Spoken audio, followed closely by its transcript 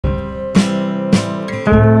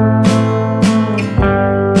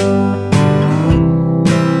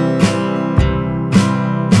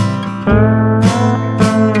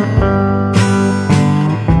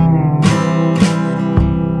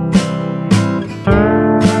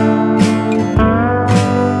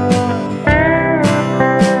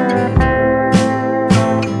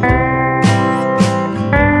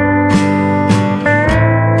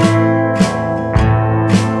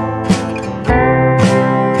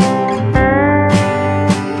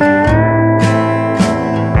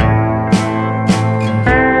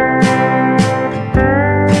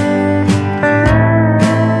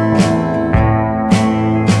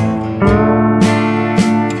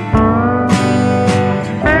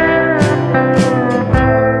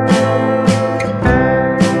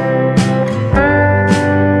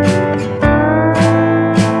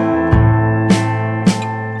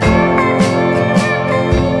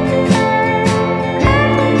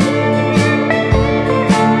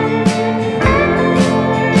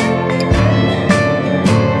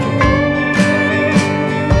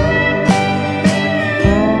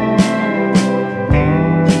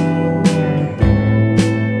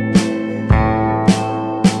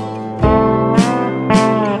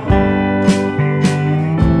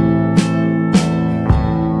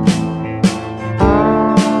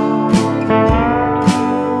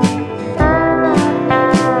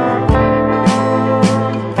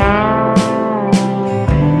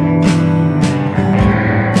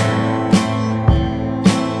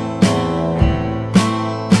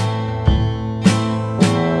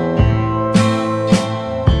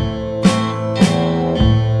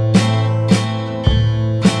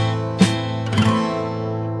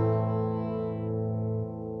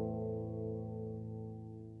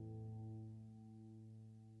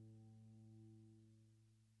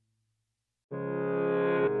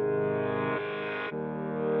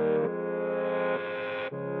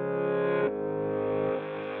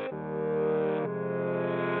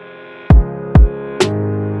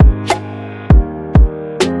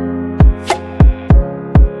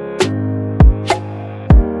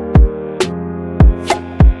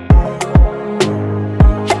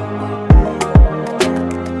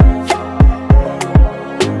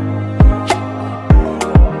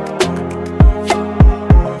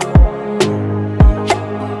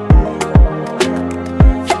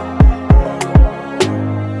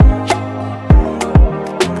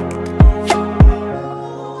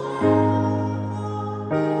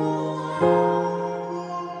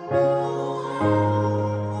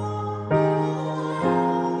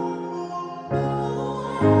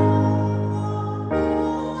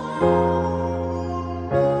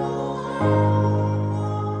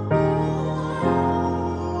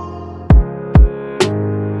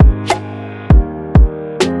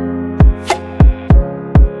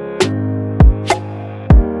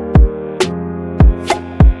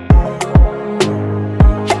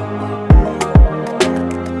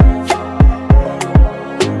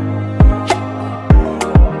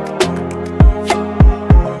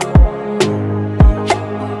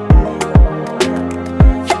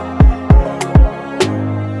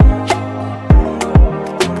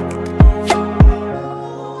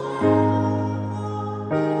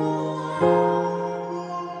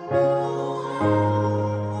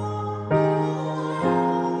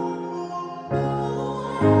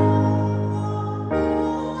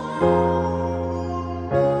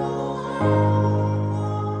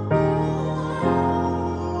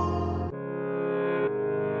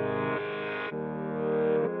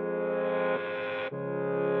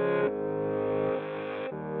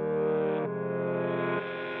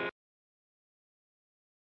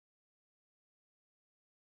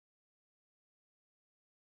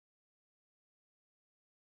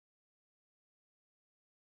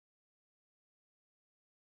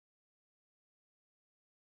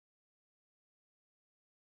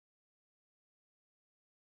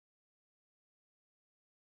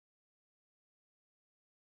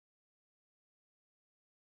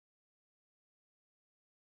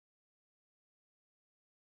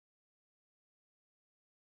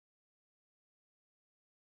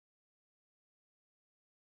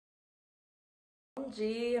Bom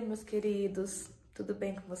dia, meus queridos, tudo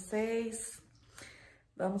bem com vocês?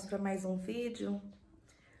 Vamos para mais um vídeo.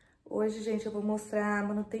 Hoje, gente, eu vou mostrar a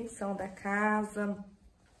manutenção da casa,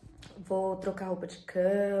 vou trocar roupa de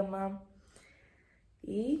cama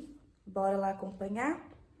e bora lá acompanhar?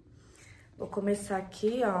 Vou começar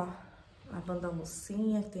aqui, ó, lavando a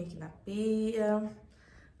almocinha que tem aqui na pia,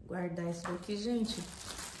 guardar isso aqui, gente.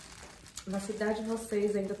 Na cidade de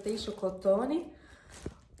vocês ainda tem chocotone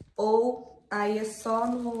ou aí é só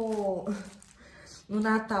no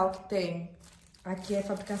Natal que tem? Aqui é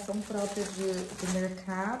fabricação própria do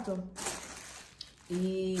mercado.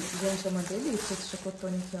 E, gente, é uma delícia esse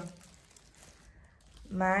chocotone aqui, ó.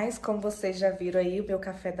 Mas, como vocês já viram aí, o meu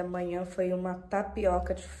café da manhã foi uma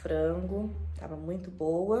tapioca de frango. Tava muito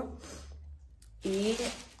boa. E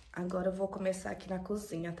agora eu vou começar aqui na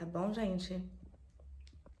cozinha, tá bom, gente?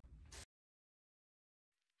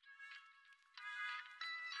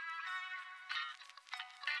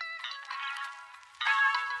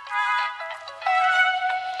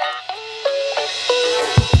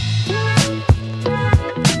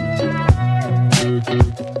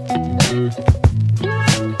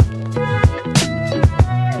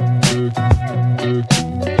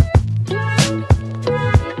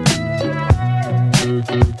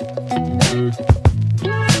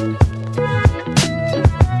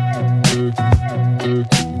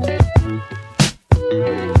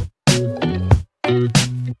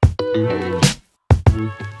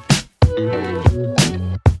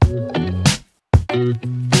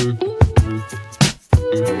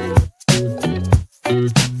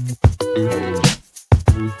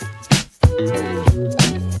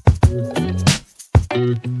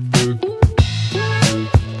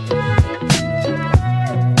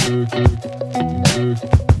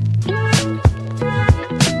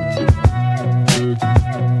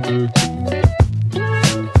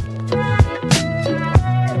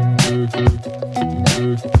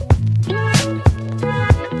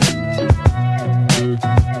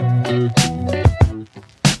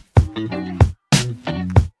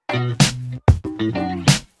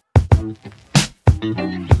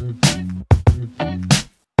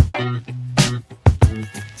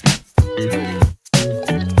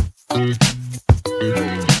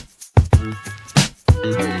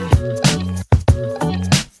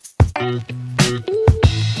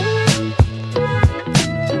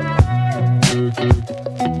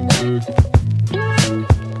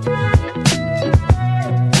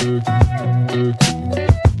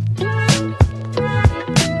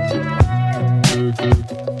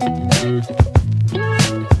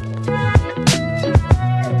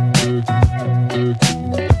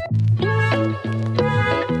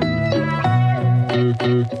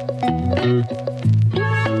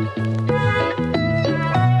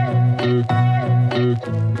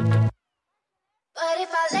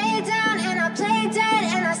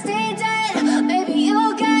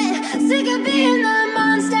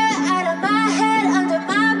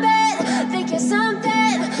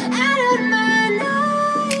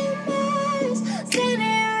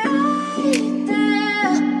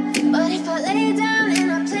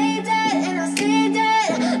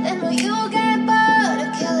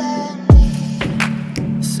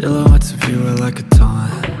 Silhouettes of you are like a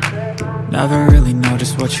taunt. Never really know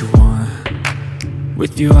just what you want.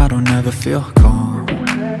 With you I don't ever feel calm.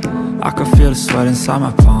 I can feel the sweat inside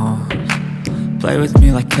my palms. Play with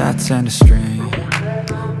me like cats and a string.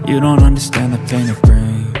 You don't understand the pain it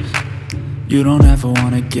brings. You don't ever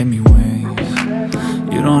wanna give me wings.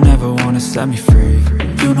 You don't ever wanna set me free.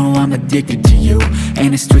 You know I'm addicted to you,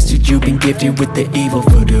 and it's twisted, you've been gifted with the evil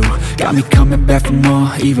voodoo. Got me coming back for more,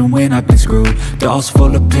 even when I've been screwed. Dolls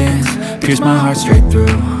full of pins, pierce my heart straight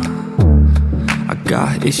through. I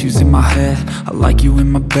got issues in my head, I like you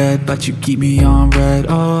in my bed, but you keep me on red.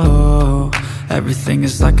 Oh, everything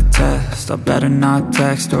is like a test, I better not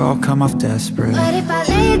text or I'll come off desperate. But if I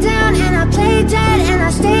lay down and I play dead and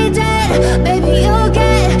I stay dead, baby you'll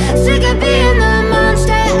get sick of being the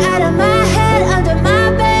monster out of my head, under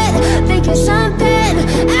my bed, thinking something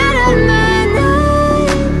out of my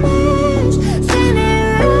nightmares,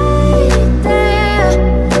 standing right there.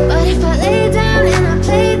 But if I lay down and I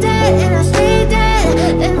play dead and I stay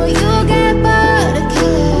dead, then will you get bored of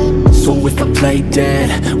killing me? So if I play dead,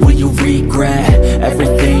 will you regret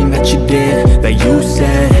everything that you did, that you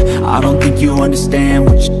said? I don't think you understand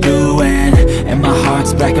what you're doing, and my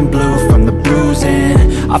heart's black and blue from the bruising.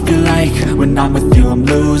 I feel like when I'm with you I'm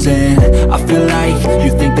losing. I feel like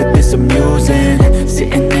you think that this amusing,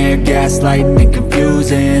 sitting there gaslighting and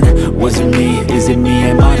confusing. Was it me? Is it me?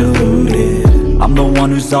 Am I deluded? I'm the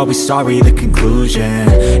one who's always sorry, the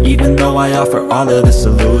conclusion. Even though I offer all of the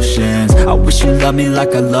solutions, I wish you loved me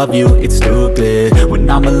like I love you, it's stupid. When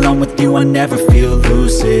I'm alone with you I never feel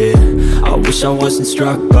lucid. I wish I wasn't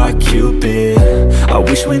struck by Cupid. I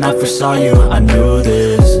wish when I first saw you I knew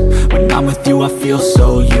this. When I'm with you I feel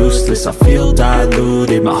so useless, I feel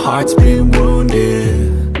diluted, my heart's been wounded.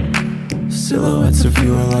 Silhouettes of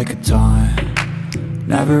you are like a taunt.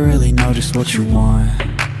 Never really know just what you want.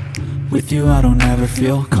 With you I don't ever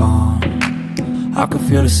feel calm. I can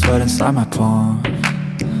feel the sweat inside my palms.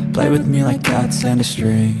 Play with me like cats and a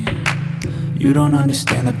string. You don't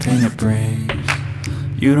understand the pain it brings.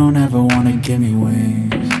 You don't ever wanna give me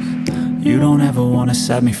wings. You don't ever wanna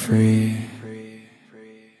set me free.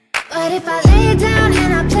 But if I lay down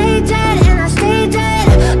and I play dead and I stay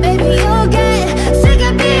dead, baby, you'll get sick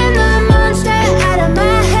of being the monster out of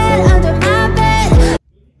my head, under my bed.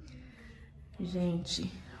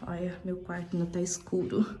 Gente, olha, meu quarto ainda tá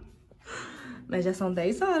escuro. Mas já são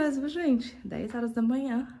 10 horas, viu, gente? 10 horas da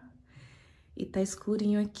manhã. E tá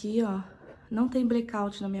escurinho aqui, ó. Não tem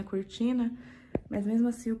blackout na minha cortina, mas mesmo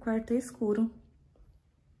assim o quarto é escuro.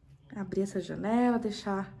 Abrir essa janela,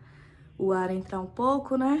 deixar o ar entrar um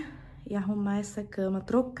pouco, né? E arrumar essa cama,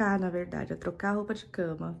 trocar, na verdade, trocar a roupa de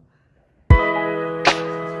cama.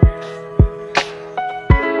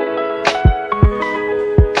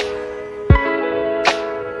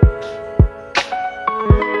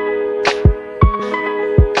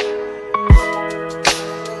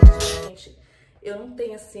 Gente, eu não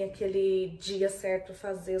tenho, assim, aquele dia certo pra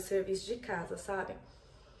fazer o serviço de casa, sabe?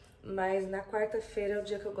 Mas na quarta-feira é o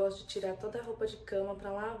dia que eu gosto de tirar toda a roupa de cama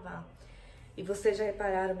pra lavar. E vocês já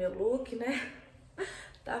repararam meu look, né?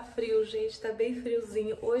 Tá frio, gente, tá bem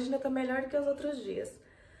friozinho. Hoje ainda tá melhor do que os outros dias.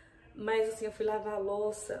 Mas assim, eu fui lavar a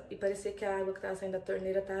louça e parecia que a água que tava saindo da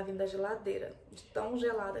torneira tava vindo da geladeira. De tão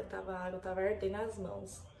gelada que tava a água, tava ardendo nas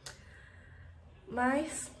mãos.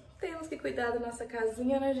 Mas temos que cuidar da nossa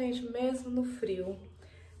casinha, né, gente? Mesmo no frio.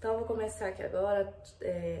 Então, eu vou começar aqui agora,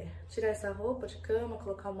 tirar essa roupa de cama,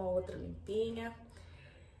 colocar uma outra limpinha.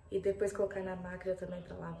 E depois colocar na máquina também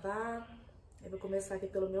pra lavar. Eu vou começar aqui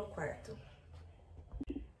pelo meu quarto.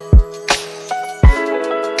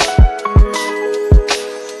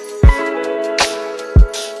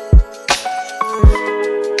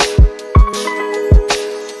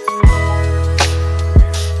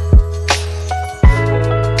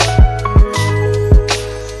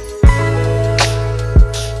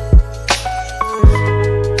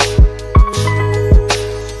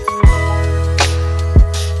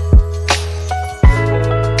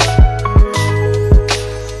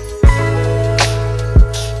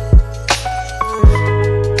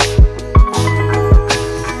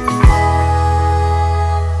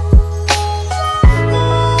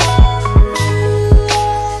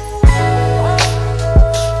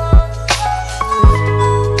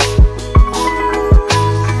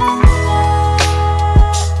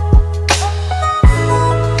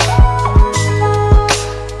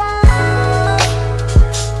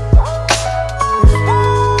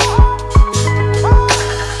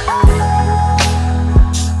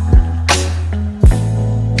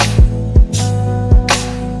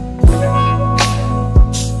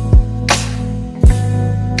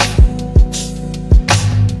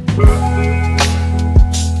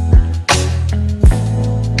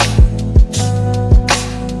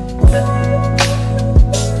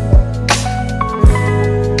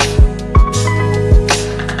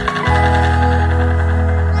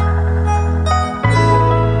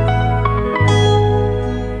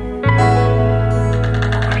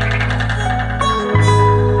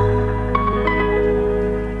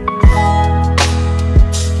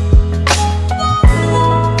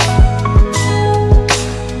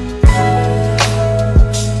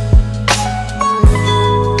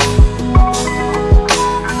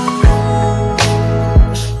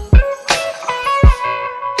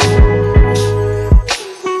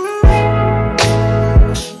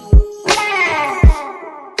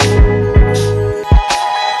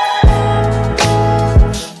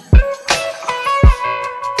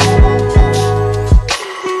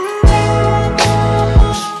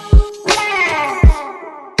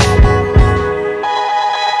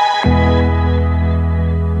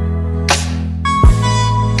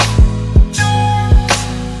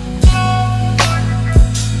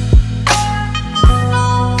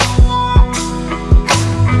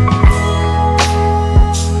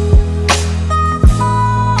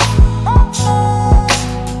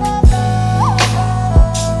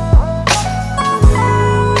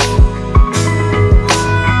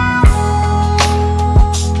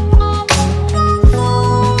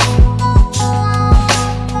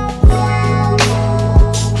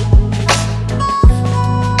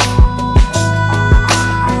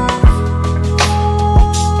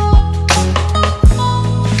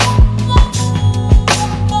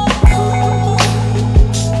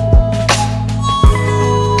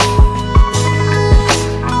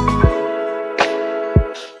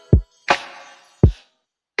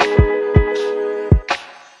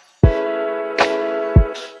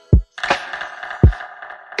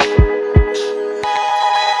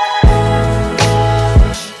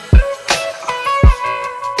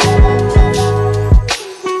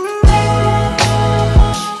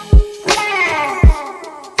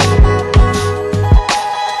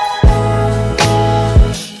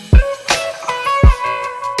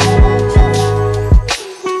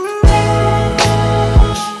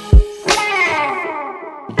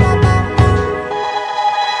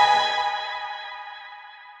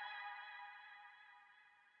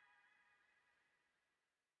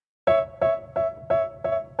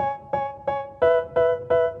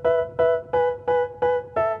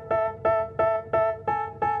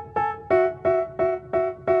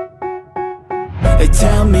 They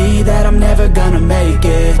tell me that I'm never gonna make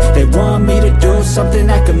it. They want me to do something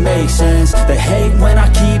that could make sense. They hate when I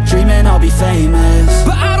keep dreaming I'll be famous,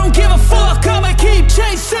 but I don't give a fuck, I'ma keep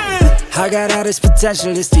chasing. I got all this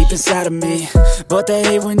potential that's deep inside of me, but they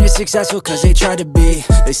hate when you're successful cause they try to be.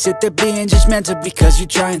 They sit there being judgmental because you're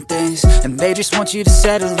trying things, and they just want you to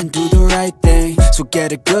settle and do the right thing. So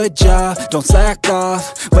get a good job, don't slack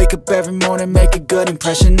off. Wake up every morning, make a good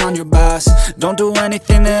impression on your boss. Don't do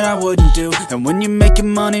anything that I wouldn't do, and when you're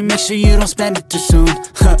making money, make sure you don't spend it too soon.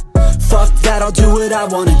 Fuck that, I'll do what I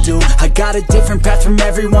wanna do. I got a different path from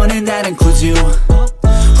everyone, and that includes you.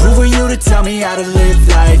 Who are you to tell me how to live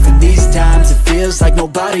life? In these times it feels like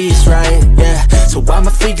nobody's right, yeah. So I'ma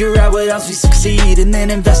figure out what else we succeed, and then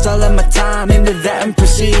invest all of my time into that and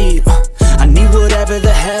proceed. I need whatever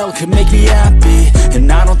the hell could make me happy,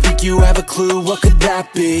 and I don't think you have a clue what could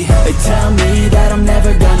that be. They tell me that I'm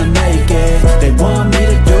never gonna make it. They want me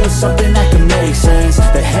to do something that can make sense.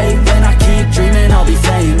 They hate when I keep dreaming I'll be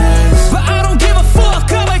famous, but I don't give a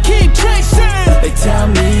fuck, I'ma keep chasing. They tell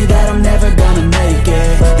me that I'm never gonna make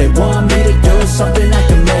it. They want me to do something that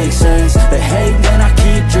can make sense. They hate when I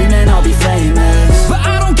keep dreaming I'll be famous, but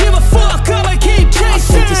I don't give a fuck, I'ma keep chasing. I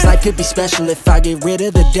think this life could be special if I get rid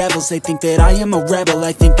of the devils. They think that I am a rebel,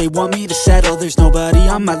 I think they want me to settle. There's nobody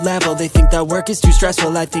on my level, they think that work is too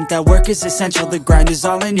stressful. I think that work is essential, the grind is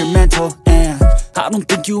all in your mental. And I don't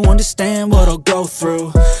think you understand what I'll go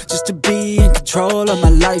through just to be in control of my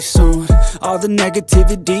life soon. All the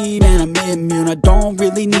negativity, man, I'm immune. I don't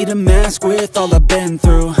really need a mask with all I've been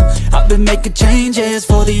through. I've been making changes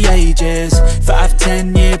for the ages.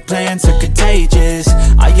 5-10 year plans are contagious.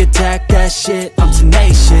 I attack that shit, I'm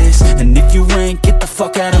tenacious. And if you ain't, get the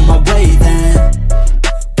fuck out of my way then.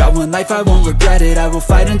 Got one life, I won't regret it. I will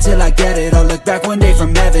fight until I get it. I'll look back one day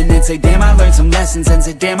from heaven and say damn, I learned some lessons. And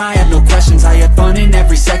say damn, I have no questions. I had fun in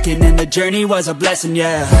every second, and the journey was a blessing,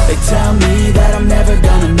 yeah. They tell me that I'm never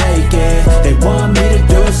gonna make it. They want me to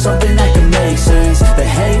do something that can make sense. They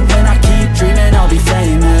hate when I keep dreaming I'll be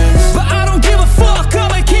famous, but I don't give a fuck,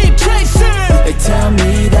 I'ma keep chasing. They tell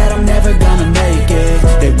me that I'm never gonna make it.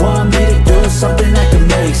 They want me to do something that can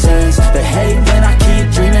make sense. They hate when I keep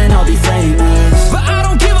dreaming I'll be famous, but I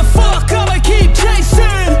don't give a fuck, I'ma keep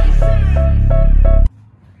chasing.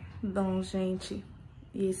 Bom, gente,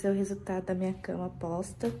 e esse é o resultado da minha cama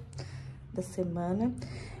posta da semana.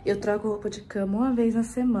 Eu troco roupa de cama uma vez na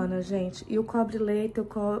semana, gente. E o cobre-leito,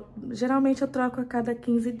 geralmente eu troco a cada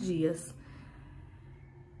 15 dias.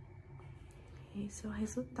 Esse é o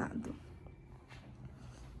resultado.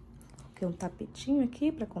 Coloquei um tapetinho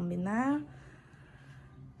aqui pra combinar.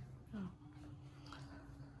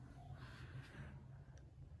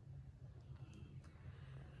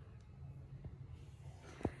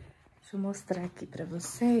 Deixa eu mostrar aqui pra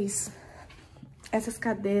vocês. Essas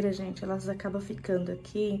cadeiras, gente, elas acabam ficando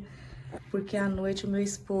aqui porque à noite o meu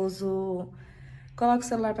esposo coloca o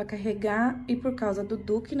celular pra carregar e por causa do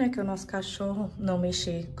Duque, né, que é o nosso cachorro, não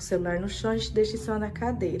mexer com o celular no chão, a gente deixa só na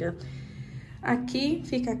cadeira. Aqui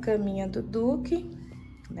fica a caminha do Duque,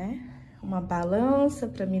 né, uma balança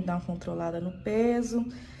pra me dar uma controlada no peso.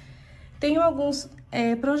 Tenho alguns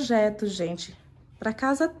projetos, gente, pra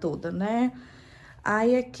casa toda, né.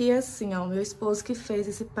 Aí aqui, assim, ó, o meu esposo que fez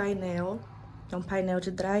esse painel, é um painel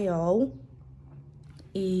de drywall,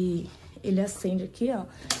 e ele acende aqui, ó,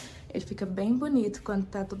 ele fica bem bonito quando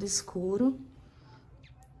tá tudo escuro.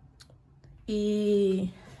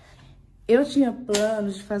 E eu tinha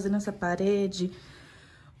planos de fazer nessa parede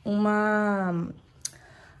uma...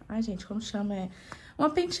 Ai, gente, como chama?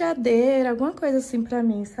 Uma penteadeira, alguma coisa assim pra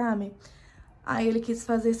mim, sabe? Aí ele quis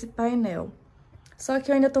fazer esse painel. Só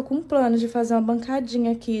que eu ainda tô com um plano de fazer uma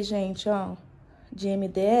bancadinha aqui, gente, ó, de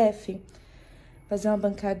MDF. Fazer uma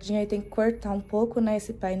bancadinha e tem que cortar um pouco, né,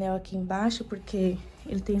 esse painel aqui embaixo, porque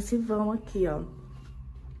ele tem esse vão aqui, ó.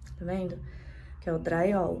 Tá vendo? Que é o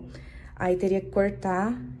drywall. Aí teria que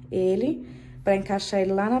cortar ele pra encaixar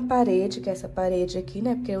ele lá na parede, que é essa parede aqui,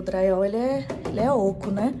 né, porque o drywall, ele é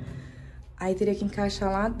oco, né? Aí teria que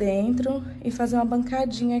encaixar lá dentro e fazer uma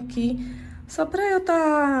bancadinha aqui, só pra eu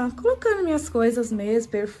tá colocando minhas coisas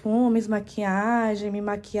mesmo, perfumes, maquiagem, me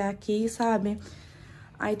maquiar aqui, sabe?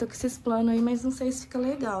 Aí tô com esses planos aí, mas não sei se fica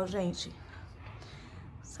legal, gente.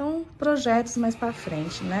 São projetos mais pra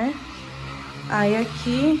frente, né? Aí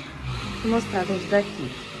aqui, vou mostrar dentro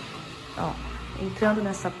daqui. Ó, entrando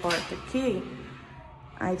nessa porta aqui,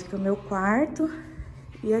 aí fica o meu quarto.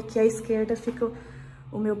 E aqui à esquerda fica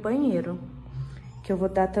o meu banheiro. Que eu vou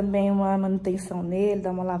dar também uma manutenção nele,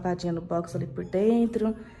 dar uma lavadinha no box ali por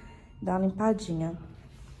dentro, dar uma limpadinha.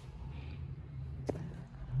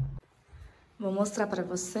 Vou mostrar pra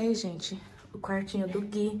vocês, gente, o quartinho do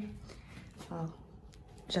Gui. Ó,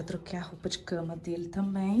 Já troquei a roupa de cama dele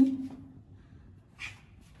também.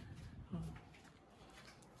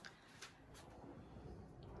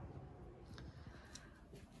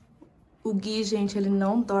 O Gui, gente, ele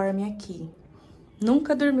não dorme aqui.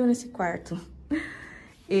 Nunca dormiu nesse quarto.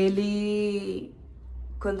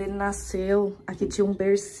 Quando ele nasceu, aqui tinha um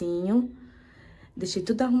bercinho. Deixei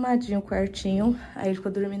tudo arrumadinho o quartinho. Aí ele ficou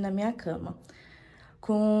dormindo na minha cama.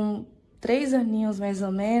 Com 3 aninhos, mais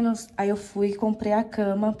ou menos, aí eu fui e comprei a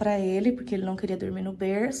cama pra ele, porque ele não queria dormir no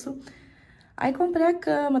berço. Aí comprei a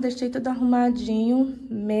cama, deixei tudo arrumadinho.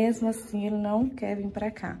 Mesmo assim, ele não quer vir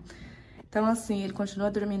pra cá. Então, assim, ele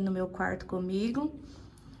continua dormindo no meu quarto comigo,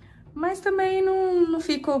 mas também não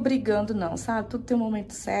fico brigando, não, sabe? Tudo tem um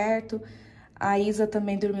momento certo. A Isa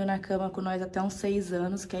também dormiu na cama com nós até uns 6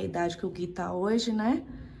 anos, que é a idade que o Gui tá hoje, né?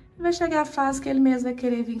 E vai chegar a fase que ele mesmo vai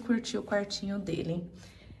querer vir curtir o quartinho dele.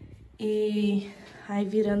 E aí,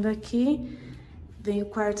 virando aqui, vem o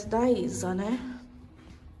quarto da Isa, né?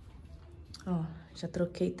 Ó, já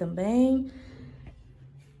troquei também.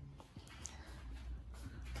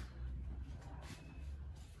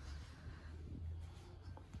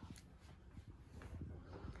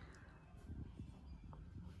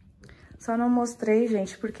 Só não mostrei,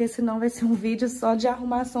 gente, porque senão vai ser um vídeo só de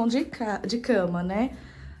arrumação de cama, né?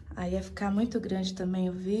 Aí ia ficar muito grande também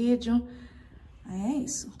o vídeo. Aí é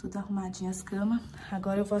isso, tudo arrumadinho as camas.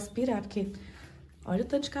 Agora eu vou aspirar, porque olha o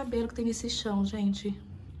tanto de cabelo que tem nesse chão, gente.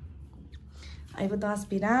 Aí vou dar uma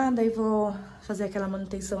aspirada, aí vou fazer aquela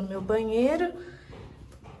manutenção no meu banheiro.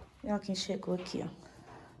 E olha quem chegou aqui, ó.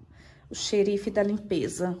 O xerife da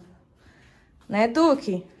limpeza. Né,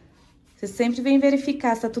 Duque? Você sempre vem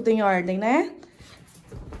verificar se tá tudo em ordem, né?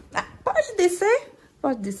 Ah, pode descer?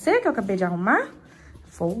 Pode descer, que eu acabei de arrumar?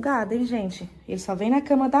 Folgado, hein, gente? Ele só vem na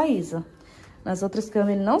cama da Isa. Nas outras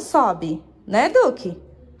camas ele não sobe. Né, Duque?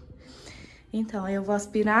 Então, aí eu vou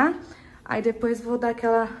aspirar. Aí depois vou dar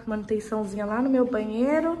aquela manutençãozinha lá no meu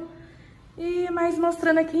banheiro. E mais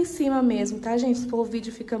mostrando aqui em cima mesmo, tá, gente? Se for o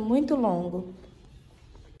vídeo fica muito longo.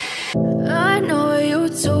 I know you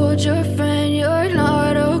told your friend you're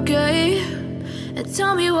not okay, and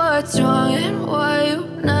tell me what's wrong and why you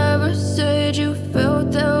never said you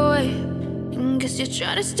felt that way. And guess you're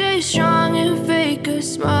trying to stay strong and fake a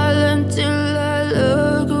smile until I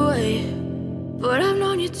look away. But I've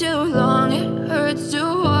known you too long, it hurts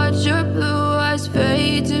to watch your blue eyes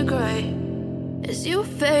fade to gray as you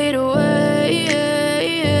fade away,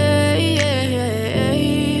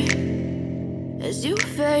 as you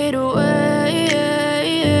fade away.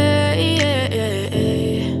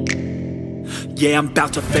 Yeah, I'm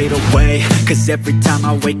about to fade away, cause every time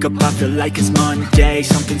I wake up I feel like it's Monday.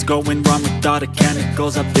 Something's going wrong with all the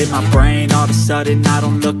chemicals up in my brain. All of a sudden I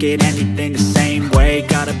don't look at anything the same way.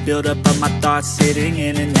 Gotta build up of my thoughts sitting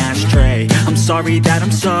in an ashtray. I'm sorry that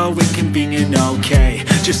I'm so inconvenient, okay.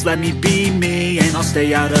 Just let me be me and I'll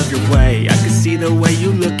stay out of your way. I can see the way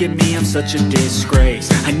you look at me, I'm such a disgrace.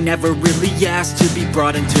 I never really asked to be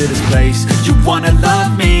brought into this place. You wanna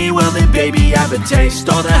love me? Well then baby I have a taste.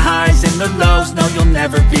 All the highs and the lows, no you'll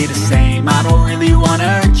never be the same. I don't really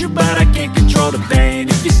wanna hurt you but I can't control the pain.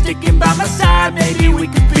 If you're sticking by my side maybe we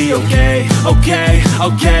could be okay.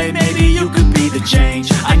 Okay, maybe you could be the change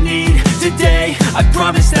I need today. I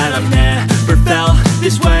promise that I've never felt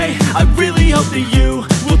this way. I really hope that you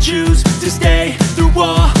will choose to stay through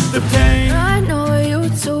all the pain. I know you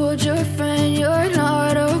told your friend you're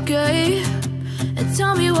not okay, and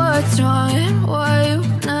tell me what's wrong and why you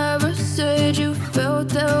never said you felt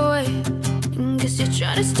that way. And guess you're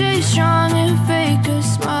trying to stay strong and fake a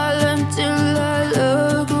smile until I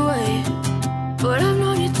look away. But I've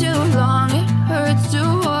known you too long, it hurts to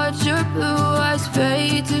watch your blue eyes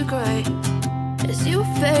fade to gray as you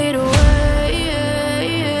fade away,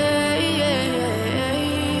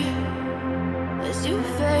 as you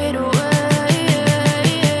fade away.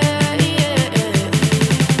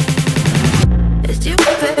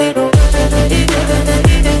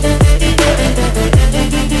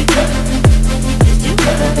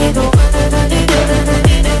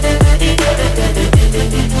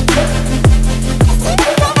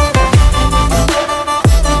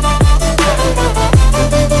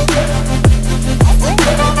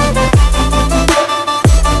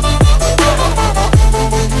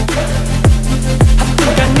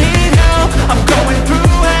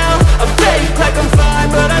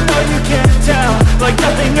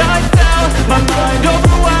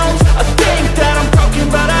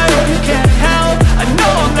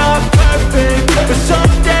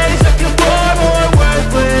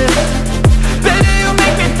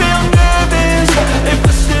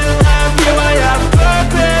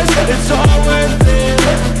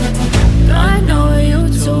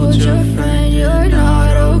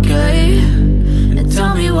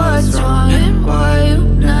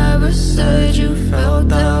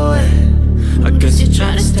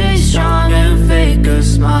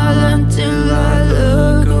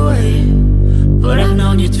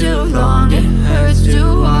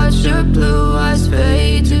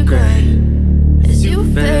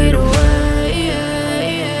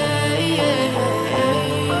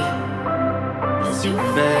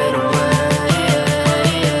 right away.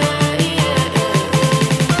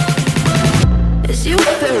 As you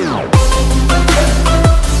feel.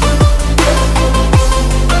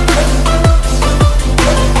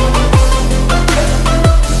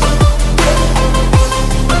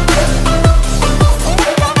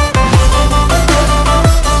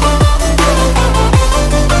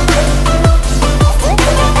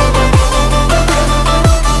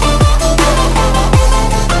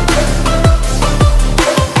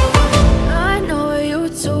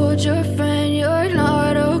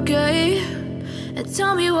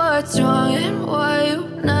 Tell me what's wrong and why you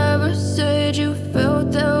never said you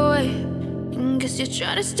felt that way. And guess you're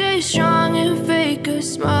trying to stay strong and fake a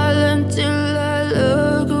smile until I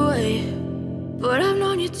look away. But I've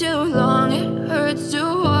known you too long, it hurts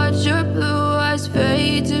to watch your blue eyes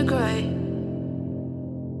fade to gray.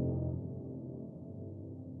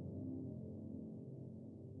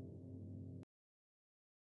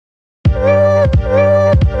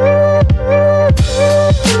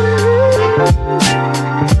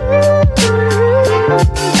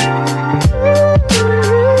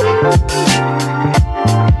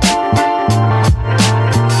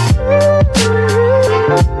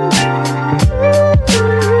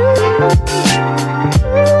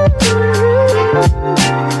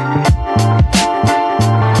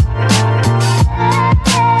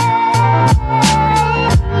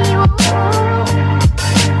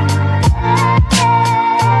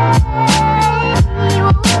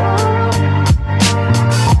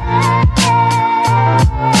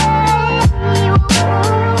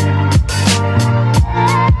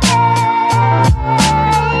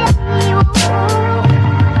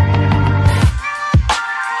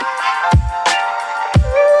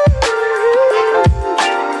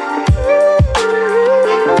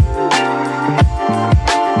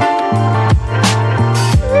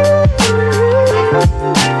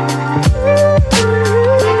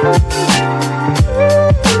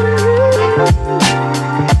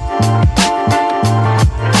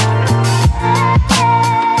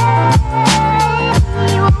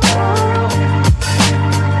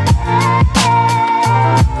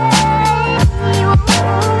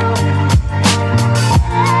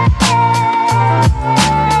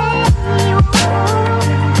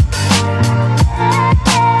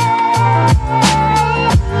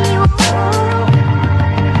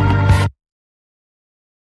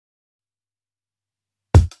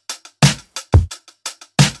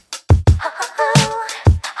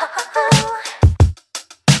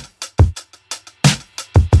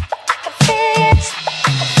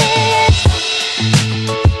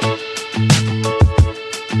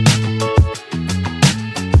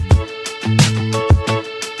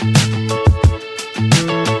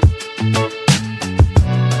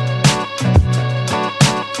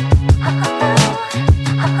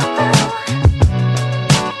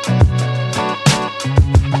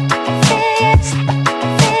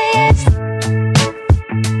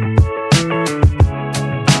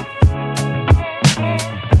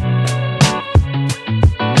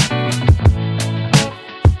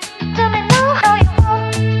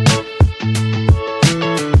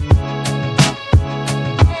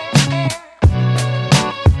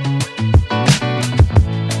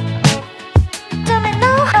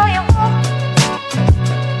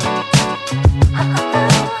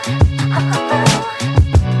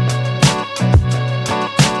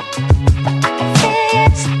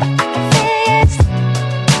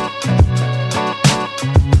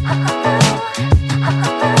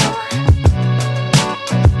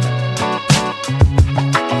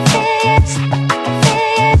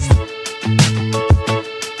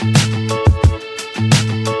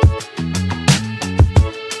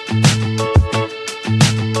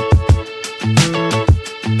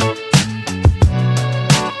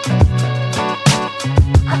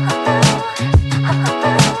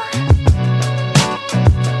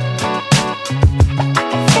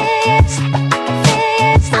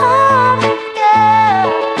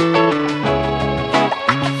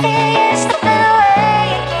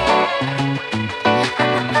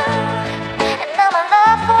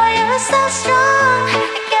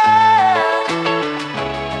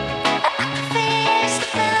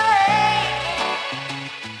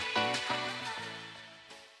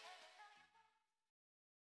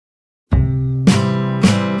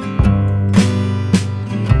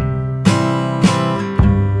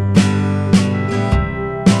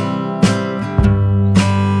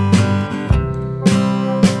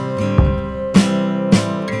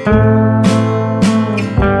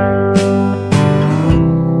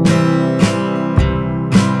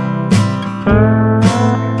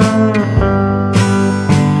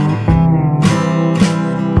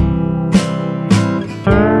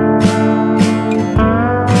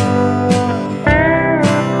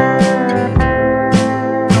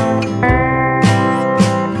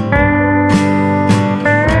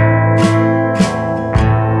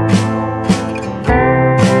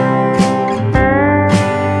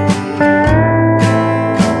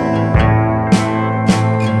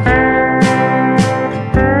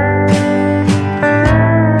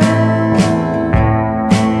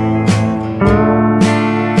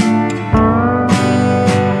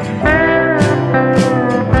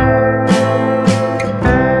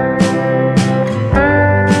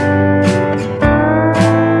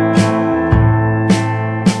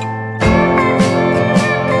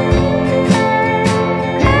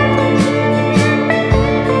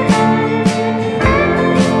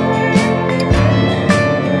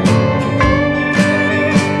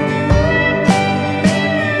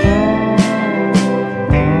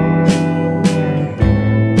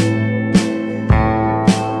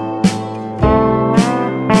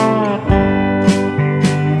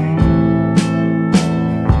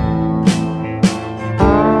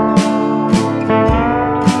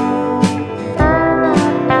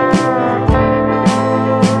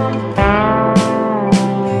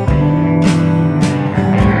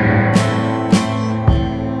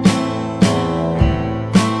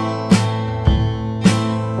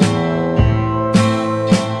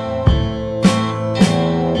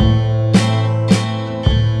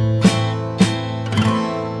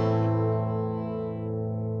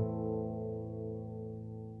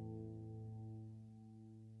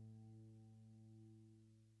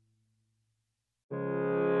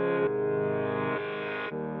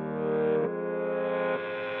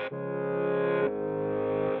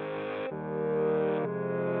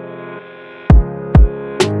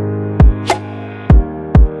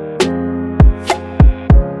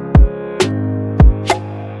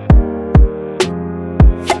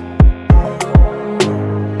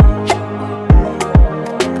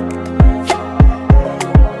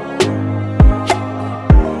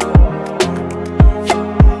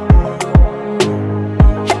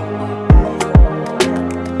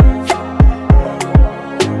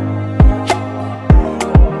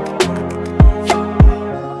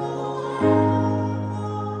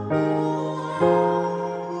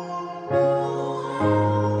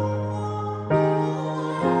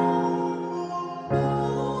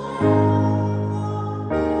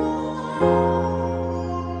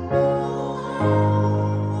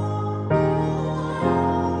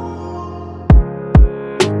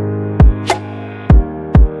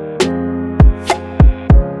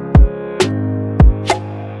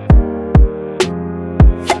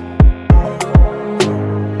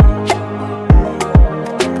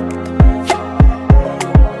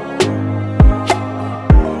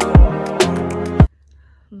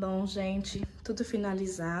 Bom, gente, tudo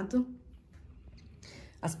finalizado.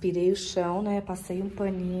 Aspirei o chão, né? Passei um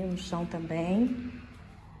paninho no chão também.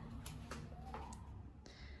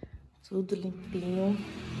 Tudo limpinho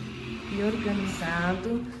e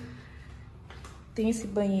organizado. Tem esse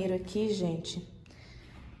banheiro aqui, gente,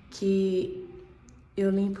 que eu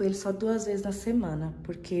limpo ele só 2 vezes na semana,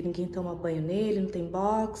 porque ninguém toma banho nele, não tem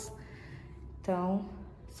box. Então,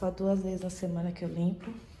 só 2 vezes na semana que eu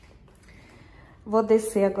limpo. Vou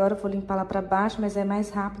descer agora, vou limpar lá pra baixo, mas é mais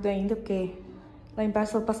rápido ainda, porque lá embaixo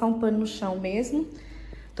eu vou passar um pano no chão mesmo.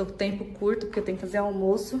 Tô com tempo curto, porque eu tenho que fazer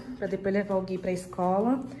almoço, pra depois levar o Gui pra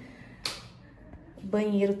escola.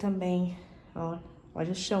 Banheiro também, ó,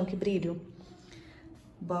 olha o chão, que brilho.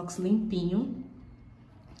 Box limpinho,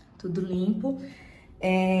 tudo limpo.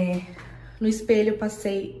 No espelho eu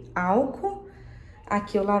passei álcool,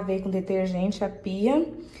 aqui eu lavei com detergente a pia.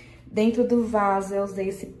 Dentro do vaso eu usei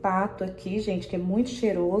esse pato aqui, gente, que é muito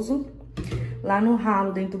cheiroso. Lá no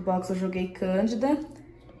ralo, dentro do box, eu joguei cândida.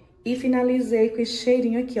 E finalizei com esse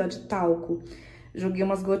cheirinho aqui, ó, de talco. Joguei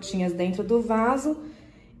umas gotinhas dentro do vaso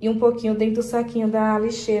e um pouquinho dentro do saquinho da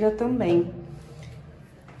lixeira também.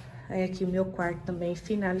 Aí aqui o meu quarto também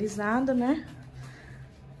finalizado, né?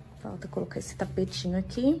 Falta colocar esse tapetinho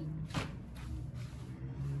aqui.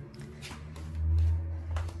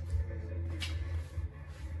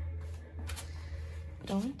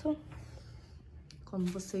 Pronto. Como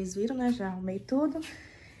vocês viram, né? Já arrumei tudo.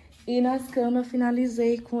 E nas camas eu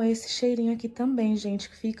finalizei com esse cheirinho aqui também, gente.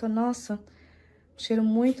 Que fica, nossa, cheiro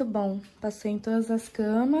muito bom. Passei em todas as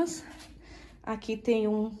camas. Aqui tem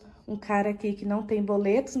um cara aqui que não tem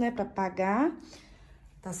boletos, né? Pra pagar.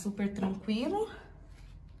 Tá super tranquilo.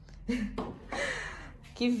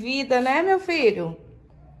 Que vida, né, meu filho?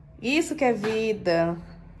 Isso que é vida.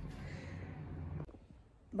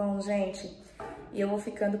 Bom, gente... E eu vou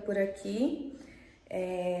ficando por aqui.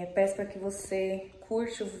 Peço para que você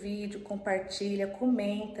curte o vídeo, compartilha,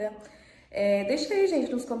 comenta. Deixa aí,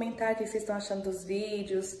 gente, nos comentários o que vocês estão achando dos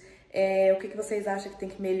vídeos. O que vocês acham que tem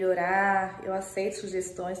que melhorar. Eu aceito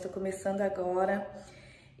sugestões, estou começando agora.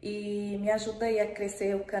 E me ajuda aí a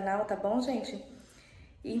crescer o canal, tá bom, gente?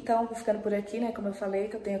 Então, vou ficando por aqui, né? Como eu falei,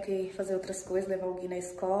 que eu tenho que fazer outras coisas, levar o Gui na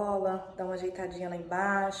escola, dar uma ajeitadinha lá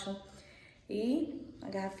embaixo. E a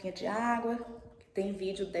garrafinha de água... Tem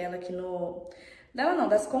vídeo dela aqui no... Dela não,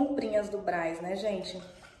 das comprinhas do Brás, né, gente?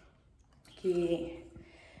 Que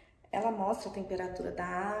ela mostra a temperatura da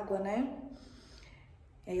água, né?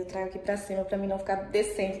 E aí eu trago aqui pra cima pra mim não ficar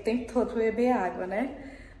descendo o tempo todo pra beber água,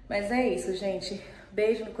 né? Mas é isso, gente.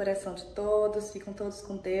 Beijo no coração de todos, fiquem todos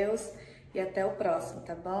com Deus e até o próximo,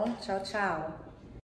 tá bom? Tchau, tchau!